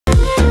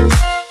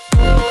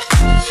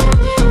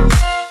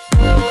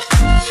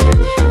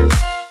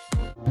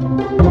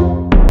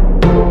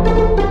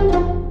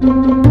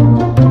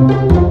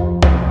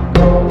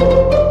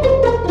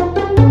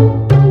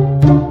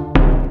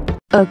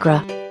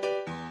Okra.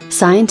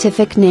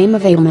 Scientific name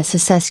of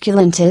Aromasis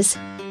esculentis.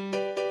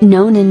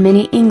 Known in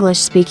many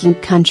English-speaking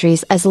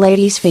countries as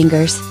lady's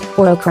fingers,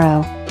 or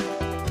okra.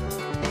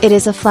 It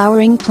is a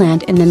flowering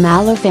plant in the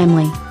mallow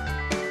family.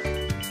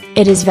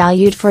 It is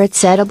valued for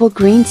its edible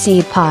green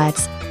seed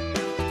pods.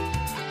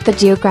 The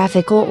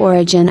geographical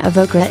origin of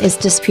okra is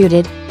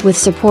disputed, with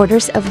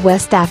supporters of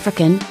West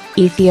African,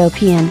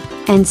 Ethiopian,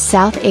 and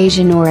South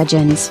Asian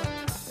origins.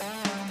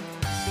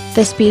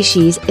 The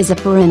species is a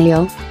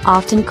perennial,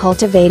 often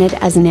cultivated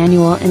as an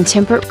annual in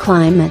temperate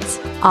climates,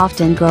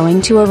 often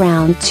growing to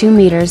around 2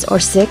 meters or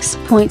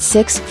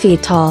 6.6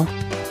 feet tall.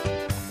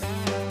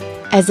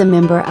 As a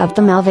member of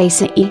the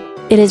Malvaceae,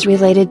 it is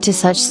related to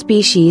such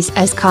species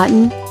as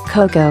cotton,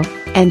 cocoa,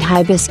 and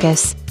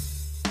hibiscus.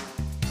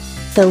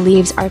 The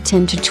leaves are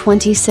 10 to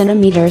 20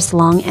 centimeters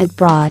long and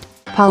broad,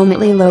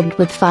 palmately lobed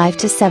with 5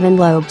 to 7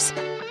 lobes.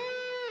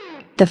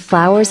 The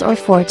flowers are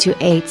 4 to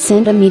 8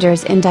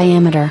 centimeters in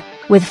diameter,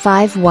 with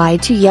 5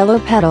 white to yellow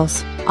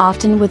petals,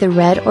 often with a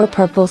red or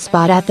purple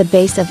spot at the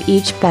base of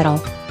each petal.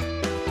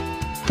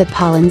 The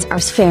pollens are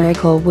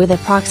spherical with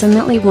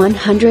approximately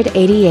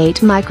 188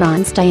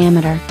 microns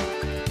diameter.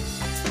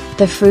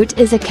 The fruit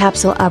is a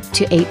capsule up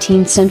to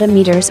 18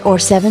 centimeters or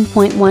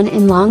 7.1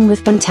 in long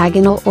with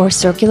pentagonal or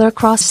circular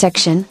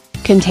cross-section,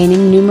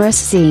 containing numerous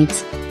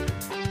seeds.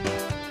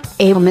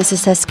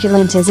 Aromasis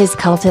esculentis is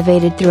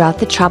cultivated throughout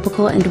the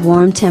tropical and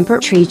warm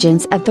temperate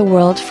regions of the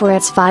world for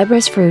its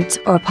fibrous fruits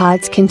or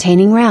pods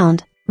containing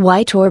round,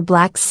 white or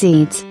black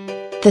seeds.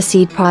 The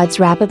seed pods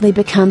rapidly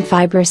become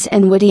fibrous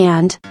and woody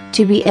and,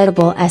 to be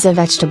edible as a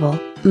vegetable,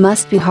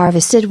 must be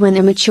harvested when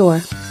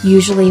immature,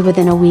 usually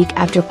within a week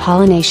after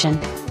pollination.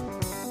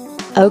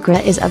 Okra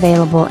is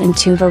available in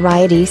 2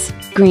 varieties,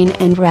 green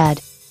and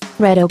red.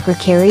 Red okra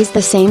carries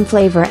the same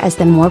flavor as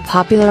the more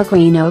popular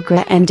green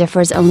okra and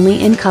differs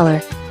only in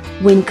color.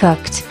 When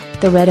cooked,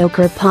 the red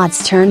okra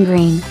pods turn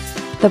green.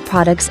 The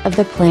products of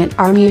the plant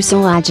are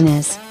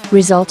mucilaginous,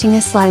 resulting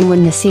in slime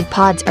when the seed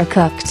pods are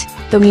cooked.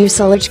 The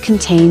mucilage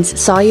contains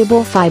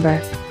soluble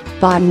fiber.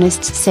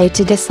 Botanists say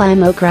to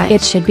deslime okra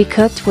it should be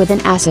cooked with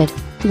an acid,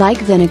 like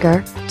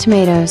vinegar,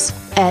 tomatoes,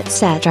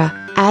 etc.,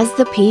 as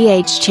the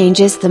pH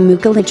changes the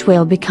mucilage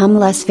will become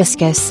less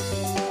viscous.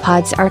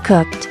 Pods are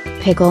cooked,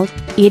 pickled,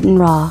 eaten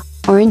raw,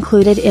 or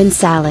included in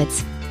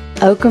salads.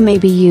 Okra may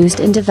be used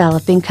in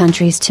developing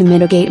countries to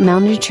mitigate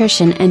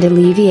malnutrition and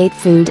alleviate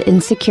food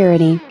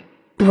insecurity.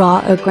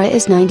 Raw okra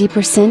is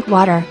 90%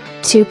 water,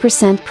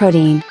 2%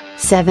 protein,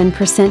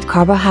 7%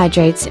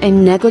 carbohydrates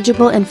and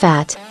negligible in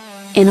fat.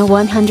 In a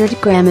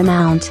 100-gram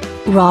amount,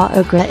 raw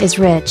okra is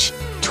rich,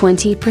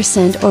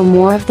 20% or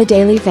more of the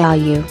daily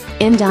value,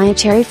 in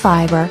dietary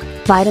fiber,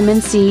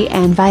 vitamin C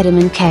and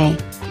vitamin K,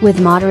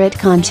 with moderate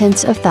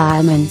contents of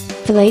thiamine,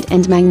 folate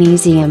and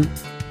magnesium.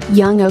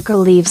 Young okra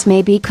leaves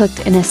may be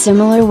cooked in a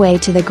similar way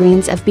to the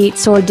greens of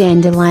beets or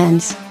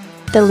dandelions.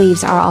 The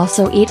leaves are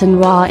also eaten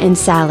raw in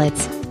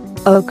salads.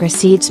 Okra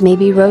seeds may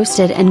be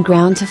roasted and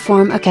ground to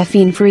form a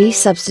caffeine-free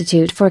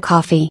substitute for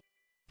coffee.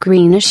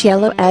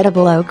 Greenish-yellow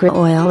edible okra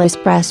oil is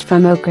pressed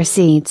from okra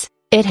seeds.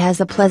 It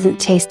has a pleasant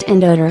taste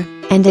and odor,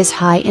 and is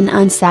high in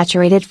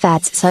unsaturated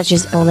fats such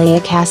as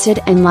oleic acid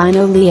and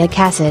linoleic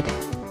acid.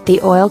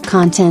 The oil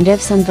content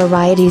of some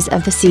varieties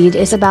of the seed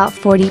is about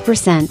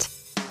 40%.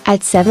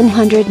 At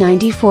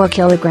 794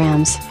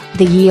 kilograms,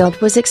 the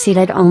yield was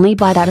exceeded only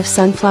by that of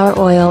sunflower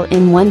oil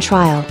in one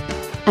trial.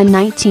 A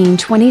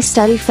 1920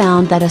 study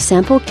found that a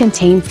sample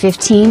contained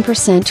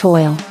 15%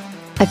 oil.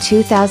 A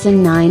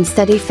 2009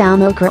 study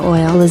found okra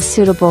oil is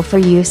suitable for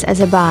use as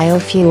a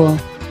biofuel.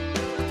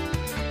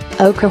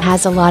 Okra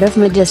has a lot of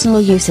medicinal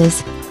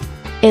uses.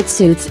 It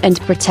soothes and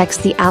protects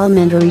the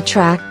alimentary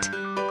tract.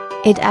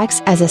 It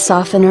acts as a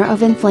softener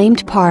of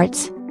inflamed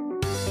parts.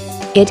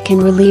 It can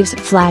relieve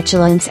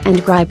flatulence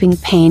and griping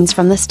pains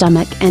from the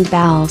stomach and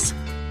bowels.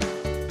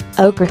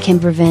 Okra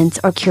can prevent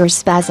or cure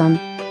spasm.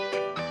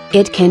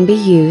 It can be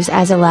used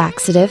as a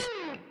laxative.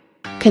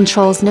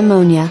 Controls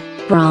pneumonia,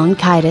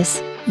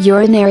 bronchitis,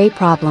 urinary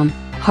problem,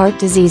 heart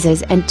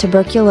diseases and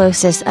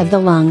tuberculosis of the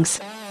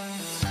lungs.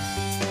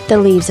 The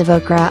leaves of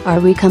okra are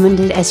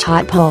recommended as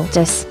hot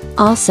poultice,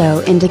 also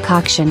in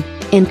decoction,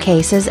 in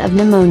cases of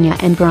pneumonia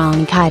and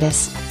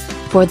bronchitis.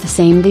 For the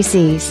same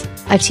disease,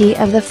 a tea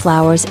of the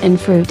flowers and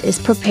fruit is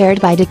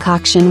prepared by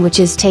decoction which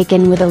is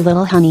taken with a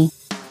little honey.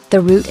 The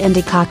root and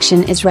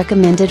decoction is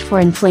recommended for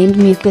inflamed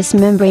mucous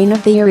membrane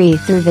of the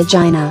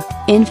urethra-vagina,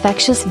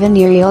 infectious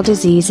venereal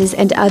diseases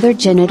and other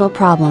genital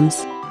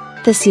problems.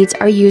 The seeds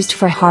are used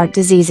for heart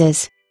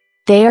diseases.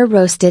 They are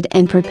roasted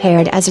and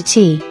prepared as a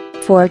tea.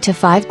 4 to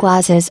 5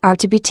 glasses are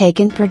to be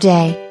taken per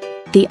day.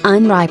 The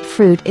unripe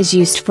fruit is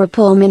used for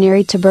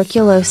pulmonary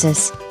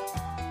tuberculosis.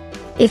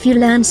 If you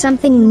learned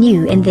something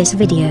new in this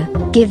video,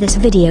 give this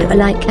video a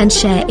like and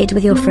share it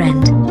with your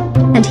friend.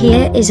 And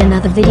here is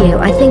another video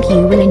I think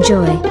you will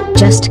enjoy.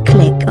 Just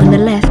click on the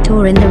left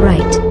or in the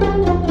right.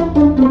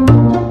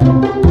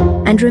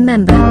 And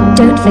remember,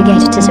 don't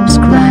forget to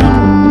subscribe.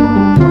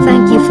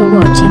 Thank you for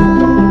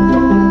watching.